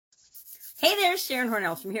Hey there, Sharon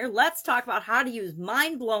Hornell here. Let's talk about how to use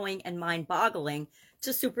mind-blowing and mind-boggling to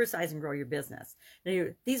supersize and grow your business. Now,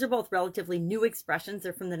 these are both relatively new expressions.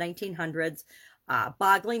 They're from the 1900s.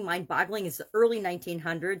 Mind-boggling is the early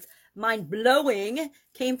 1900s. Mind-blowing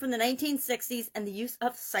came from the 1960s and the use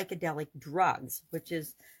of psychedelic drugs, which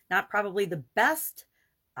is not probably the best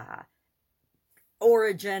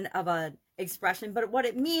origin of an expression, but what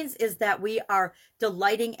it means is that we are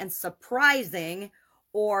delighting and surprising,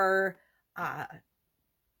 or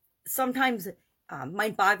sometimes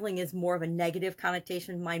mind-boggling is more of a negative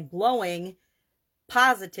connotation. Mind-blowing,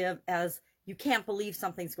 positive, as you can't believe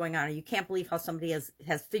something's going on, or you can't believe how somebody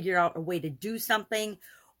has figured out a way to do something,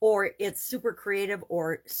 or it's super creative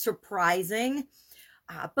or surprising.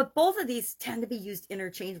 But both of these tend to be used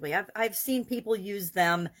interchangeably. I've seen people use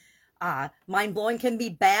them. Mind-blowing can be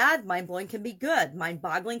bad, mind-blowing can be good.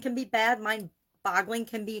 Mind-boggling can be bad, mind-boggling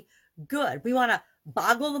can be good. We want to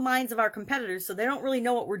boggle the minds of our competitors so they don't really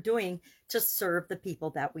know what we're doing to serve the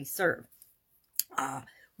people that we serve.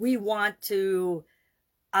 We want to,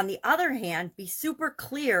 on the other hand, be super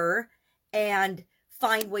clear and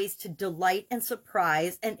find ways to delight and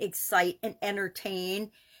surprise and excite and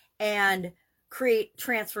entertain and create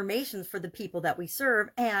transformations for the people that we serve,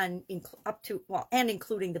 and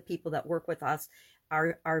including the people that work with us,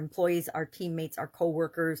 our employees, our teammates, our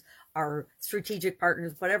coworkers, our strategic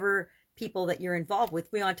partners, whatever people that you're involved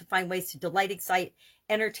with. We want to find ways to delight, excite,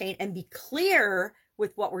 entertain, and be clear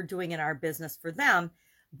with what we're doing in our business for them,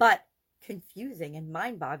 but confusing and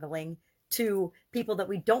mind-boggling to people that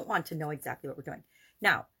we don't want to know exactly what we're doing.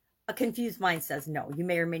 Now, a confused mind says no. You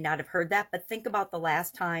may or may not have heard that, but think about the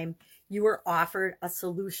last time you were offered a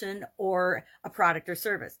solution or a product or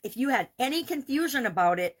service. If you had any confusion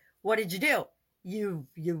about it, what did you do? You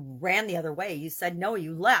ran the other way. You said no,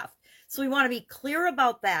 you left. So we want to be clear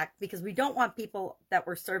about that, because we don't want people that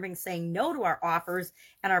we're serving saying no to our offers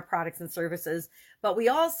and our products and services, but we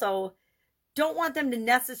also don't want them to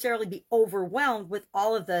necessarily be overwhelmed with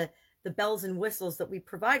all of the bells and whistles that we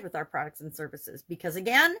provide with our products and services, because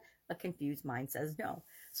again, a confused mind says no.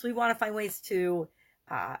 So we want to find ways to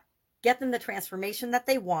get them the transformation that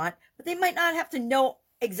they want, but they might not have to know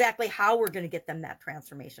exactly how we're going to get them that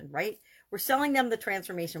transformation, right? We're selling them the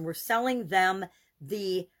transformation. We're selling them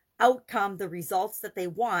the outcome, the results that they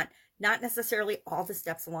want, not necessarily all the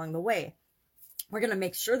steps along the way. We're going to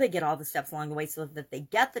make sure they get all the steps along the way so that they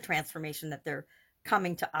get the transformation that they're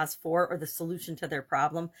coming to us for, or the solution to their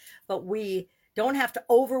problem. But we don't have to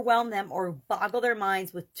overwhelm them or boggle their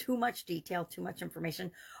minds with too much detail, too much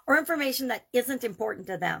information, or information that isn't important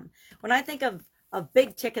to them. When I think of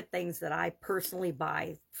big ticket things that I personally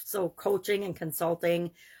buy, so coaching and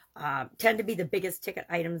consulting tend to be the biggest ticket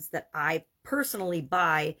items that I personally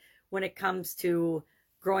buy when it comes to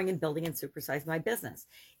growing and building and supersize my business.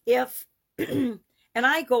 And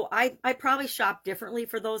I probably shop differently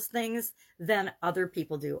for those things than other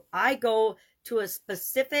people do. I go to a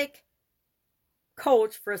specific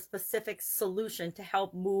coach for a specific solution to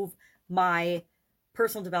help move my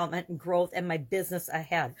personal development and growth and my business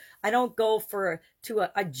ahead. I don't go to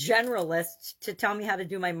a generalist to tell me how to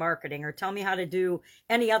do my marketing or tell me how to do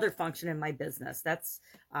any other function in my business. That's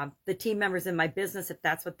the team members in my business. If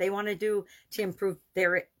that's what they want to do to improve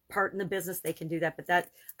their part in the business, they can do that. But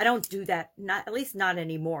I don't do that, at least not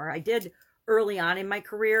anymore. I did early on in my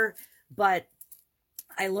career, but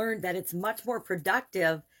I learned that it's much more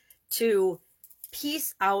productive to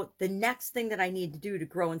piece out the next thing that I need to do to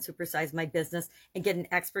grow and supersize my business and get an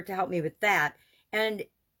expert to help me with that. And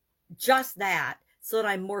just that, so that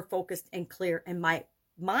I'm more focused and clear and my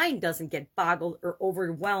mind doesn't get boggled or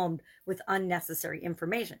overwhelmed with unnecessary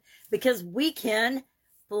information, because we can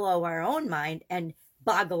blow our own mind and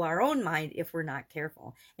boggle our own mind if we're not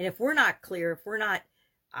careful. And if we're not clear, if we're not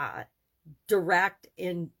direct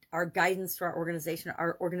in our guidance to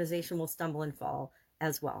our organization will stumble and fall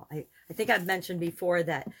as well. I think I've mentioned before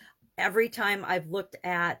that every time I've looked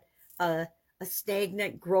at a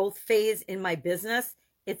stagnant growth phase in my business,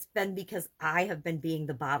 it's been because I have been being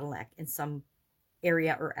the bottleneck in some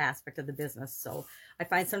area or aspect of the business. So I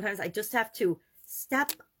find sometimes I just have to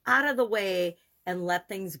step out of the way and let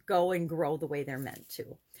things go and grow the way they're meant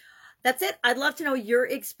to. That's it. I'd love to know your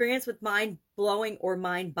experience with mind-blowing or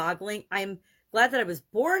mind-boggling. I'm glad that I was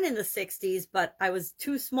born in the 60s, but I was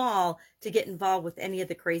too small to get involved with any of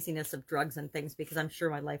the craziness of drugs and things, because I'm sure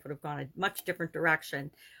my life would have gone a much different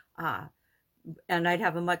direction. And I'd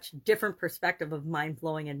have a much different perspective of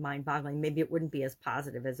mind-blowing and mind-boggling. Maybe it wouldn't be as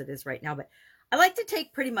positive as it is right now, but I like to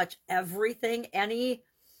take pretty much everything, anything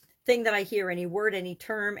that I hear, any word, any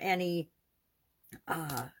term, any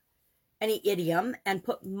idiom, and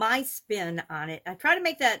put my spin on it. I try to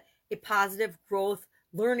make that a positive growth,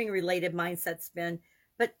 learning related mindset spin.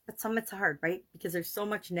 But some it's hard, right? Because there's so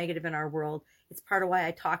much negative in our world. It's part of why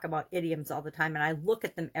I talk about idioms all the time and I look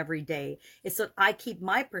at them every day. It's so I keep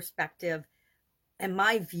my perspective and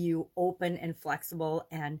my view open and flexible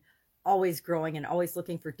and always growing and always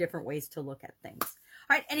looking for different ways to look at things.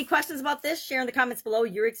 All right, any questions about this? Share in the comments below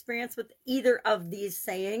your experience with either of these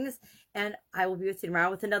sayings, and I will be with you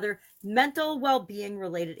tomorrow with another mental well-being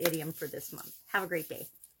related idiom for this month. Have a great day.